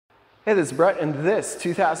Hey, this is Brett, and this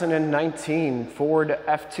 2019 Ford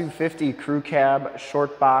F250 Crew Cab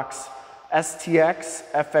Shortbox STX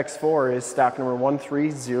FX4 is stock number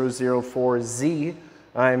 13004Z.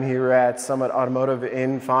 I'm here at Summit Automotive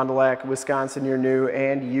in Fond du Lac, Wisconsin, your new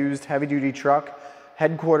and used heavy-duty truck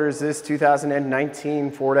headquarters. This 2019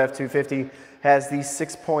 Ford F250 has the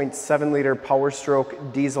 6.7-liter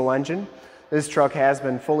Powerstroke diesel engine. This truck has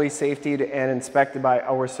been fully safetied and inspected by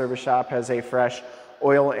our service shop, has a fresh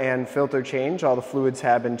oil and filter change. All the fluids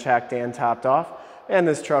have been checked and topped off, and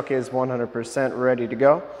this truck is 100% ready to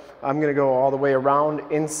go. I'm going to go all the way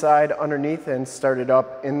around, inside, underneath, and start it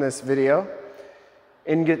up in this video.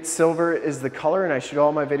 Ingot silver is the color, and I shoot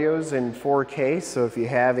all my videos in 4K, so if you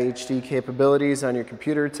have HD capabilities on your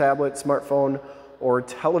computer, tablet, smartphone, or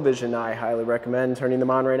television, I highly recommend turning them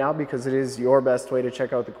on right now because it is your best way to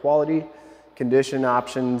check out the quality, condition,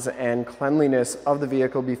 options, and cleanliness of the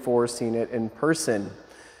vehicle before seeing it in person.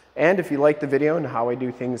 And if you like the video and how I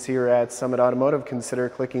do things here at Summit Automotive, consider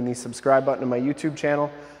clicking the subscribe button on my YouTube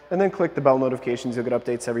channel and then click the bell notifications. You'll get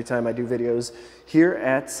updates every time I do videos here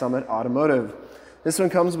at Summit Automotive. This one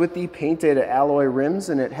comes with the painted alloy rims,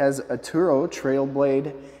 and it has Atturo Trail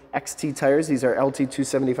Blade XT tires. These are L.T.H.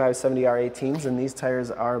 275/70R18s, and these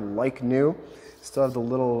tires are like new. Still have the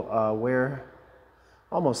little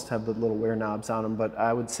almost have the little wear knobs on them, but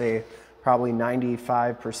I would say probably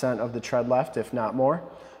 95% of the tread left, if not more.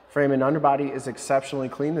 Frame and underbody is exceptionally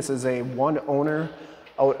clean. This is a one owner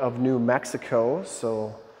out of New Mexico,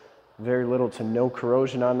 so very little to no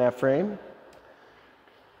corrosion on that frame.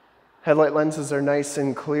 Headlight lenses are nice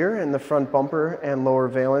and clear, and the front bumper and lower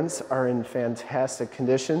valence are in fantastic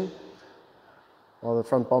condition. Well, the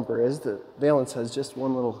front bumper is. The valence has just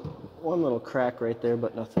one little crack right there,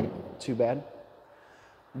 but nothing too bad.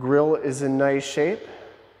 Grille is in nice shape,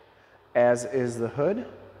 as is the hood.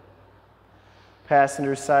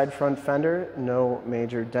 Passenger side front fender, no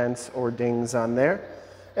major dents or dings on there.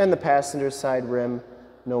 And the passenger side rim,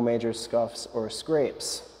 no major scuffs or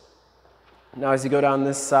scrapes. Now, as you go down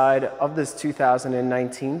this side of this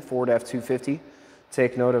 2019 Ford F250,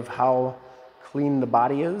 take note of how clean the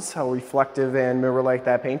body is, how reflective and mirror-like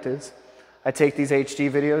that paint is. I take these HD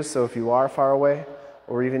videos, so if you are far away,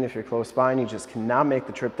 or even if you're close by and you just cannot make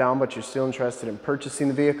the trip down, but you're still interested in purchasing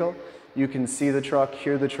the vehicle, you can see the truck,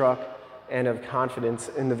 hear the truck, and have confidence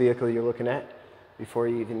in the vehicle you're looking at before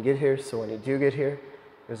you even get here. So when you do get here,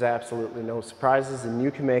 there's absolutely no surprises, and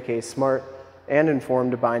you can make a smart and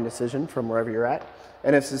informed buying decision from wherever you're at.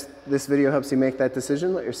 And if this video helps you make that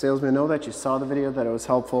decision, let your salesman know that you saw the video, that it was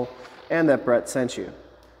helpful, and that Brett sent you.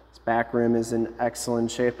 This back rim is in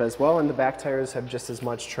excellent shape as well, and the back tires have just as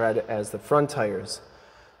much tread as the front tires.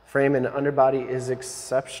 Frame and underbody is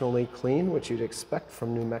exceptionally clean, which you'd expect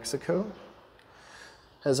from New Mexico.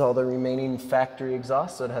 Has all the remaining factory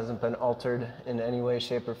exhaust, so it hasn't been altered in any way,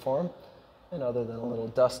 shape, or form. And other than a little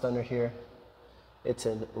dust under here, it's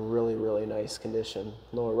in really, really nice condition.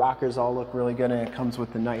 Lower rockers all look really good, and it comes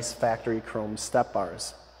with the nice factory chrome step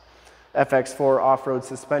bars. FX4 off-road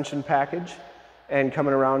suspension package, and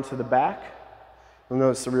coming around to the back, you'll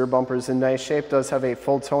notice the rear bumper is in nice shape. Does have a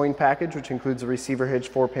full towing package, which includes a receiver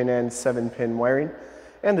hitch, 4-pin and 7-pin wiring,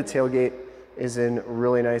 and the tailgate is in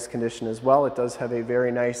really nice condition as well. It does have a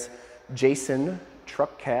very nice Jason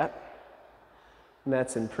truck cap, and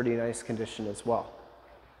that's in pretty nice condition as well.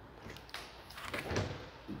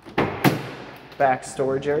 Back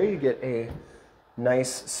storage area, you get a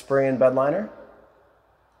nice spray and bed liner.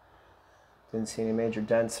 Didn't see any major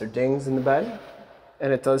dents or dings in the bed.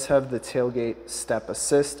 And it does have the tailgate step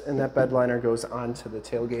assist, and that bed liner goes onto the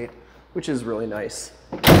tailgate, which is really nice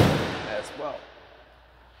as well.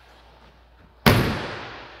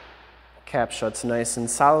 Cap shuts nice and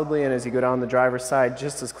solidly, and as you go down the driver's side,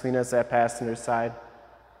 just as clean as that passenger side.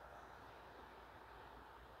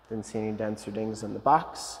 Didn't see any dents or dings in the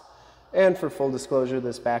box. And for full disclosure,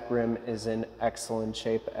 this back rim is in excellent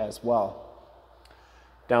shape as well.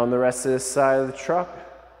 Down the rest of this side of the truck,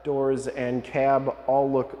 doors and cab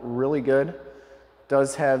all look really good.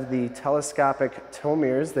 Does have the telescopic tow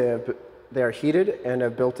mirrors. They are heated and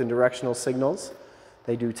have built-in directional signals.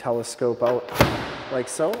 They do telescope out like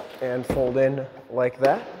so and fold in like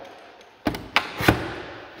that.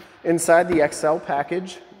 Inside, the XL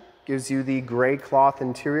package gives you the gray cloth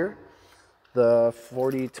interior, the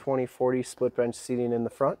 40-20-40 split bench seating in the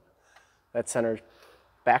front. That center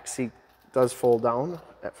back seat does fold down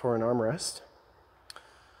for an armrest.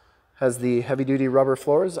 Has the heavy-duty rubber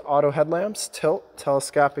floors, auto headlamps, tilt,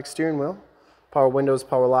 telescopic steering wheel, power windows,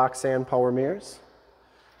 power locks, and power mirrors.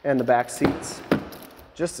 And the back seats,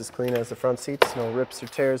 just as clean as the front seats, no rips or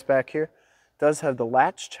tears back here. does have the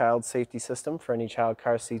Latch child safety system for any child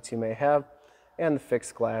car seats you may have, and the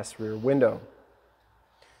fixed glass rear window.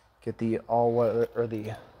 Get the all-weather or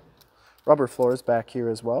the rubber floors back here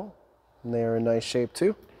as well, and they are in nice shape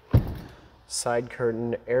too. Side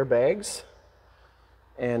curtain airbags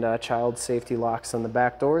and child safety locks on the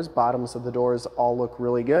back doors. Bottoms of the doors all look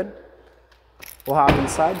really good. We'll hop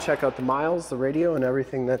inside, check out the miles, the radio, and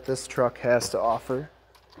everything that this truck has to offer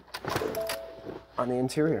on the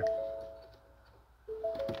interior.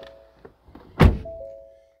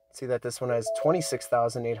 See that this one has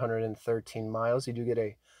 26,813 miles. You do get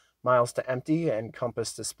a miles to empty and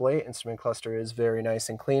compass display. Instrument cluster is very nice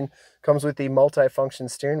and clean. Comes with the multi-function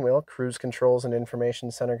steering wheel, cruise controls and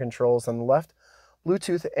information center controls on the left,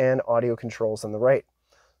 Bluetooth and audio controls on the right.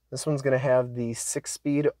 This one's going to have the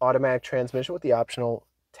 6-speed automatic transmission with the optional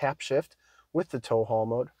tap shift with the tow haul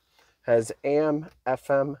mode. Has AM,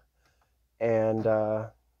 FM, and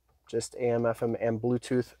just AM, FM, and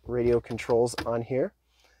Bluetooth radio controls on here.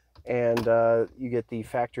 And you get the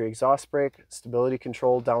factory exhaust brake, stability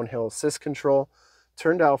control, downhill assist control,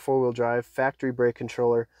 turn dial 4-wheel drive, factory brake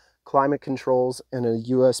controller, climate controls, and a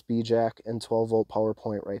USB jack and 12-volt power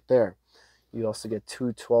point right there. You also get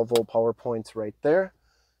two 12-volt power points right there.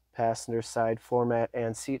 Passenger side floor mat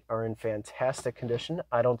and seat are in fantastic condition.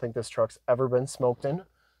 I don't think this truck's ever been smoked in.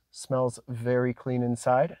 Smells very clean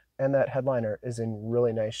inside, and that headliner is in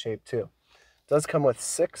really nice shape too. It does come with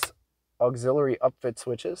 6 auxiliary upfit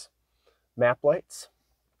switches, map lights,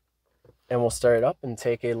 and we'll start it up and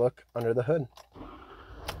take a look under the hood.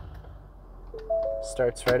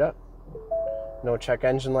 Starts right up. No check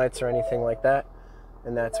engine lights or anything like that,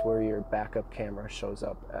 and that's where your backup camera shows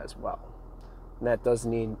up as well. And that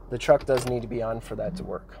the truck does need to be on for that to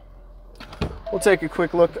work. We'll take a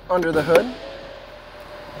quick look under the hood.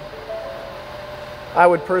 I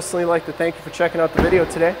would personally like to thank you for checking out the video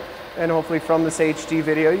today. And hopefully from this HD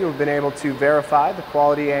video, you've been able to verify the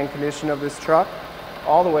quality and condition of this truck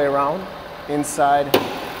all the way around, inside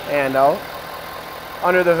and out.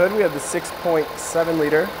 Under the hood, we have the 6.7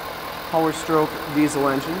 liter Powerstroke diesel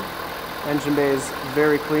engine. Engine bay is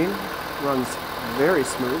very clean, runs very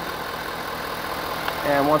smooth.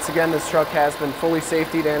 And once again, this truck has been fully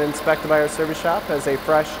safetied and inspected by our service shop, has a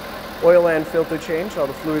fresh oil and filter change. All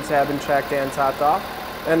the fluids have been checked and topped off.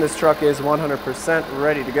 And this truck is 100%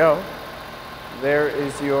 ready to go. There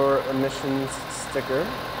is your emissions sticker.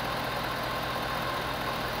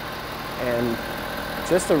 And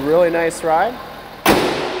just a really nice ride.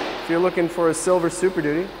 If you're looking for a silver Super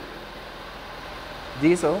Duty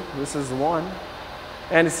diesel, this is the one.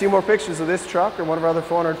 And to see more pictures of this truck or one of our other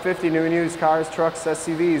 450 new and used cars, trucks,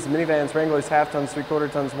 SUVs, minivans, Wranglers, half tons,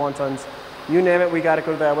 3/4 tons, 1 tons, you name it, we got to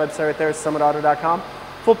go to that website right there, summitauto.com.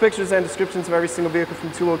 Full pictures and descriptions of every single vehicle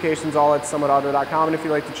from 2 locations, all at summitauto.com. And if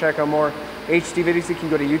you'd like to check out more HD videos, you can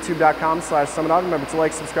go to youtube.com/summitauto. Remember to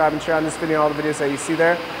like, subscribe, and share on this video and all the videos that you see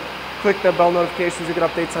there. Click the bell notifications to get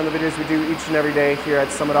updates on the videos we do each and every day here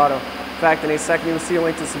at Summit Auto. In fact, in a second, you'll see a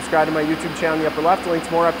link to subscribe to my YouTube channel in the upper left, a link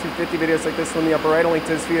to more F250 videos like this one in the upper right, a link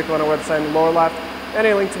to this vehicle on our website in the lower left, and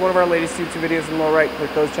a link to one of our latest YouTube videos in the lower right.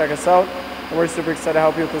 Click those, check us out. And we're super excited to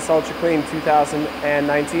help you with this ultra clean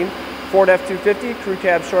 2019 Ford F250, Crew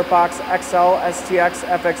Cab, Shortbox, XL, STX,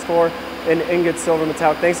 FX4, and Ingot Silver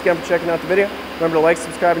Metallic. Thanks again for checking out the video. Remember to like,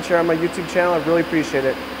 subscribe, and share on my YouTube channel. I really appreciate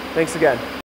it. Thanks again.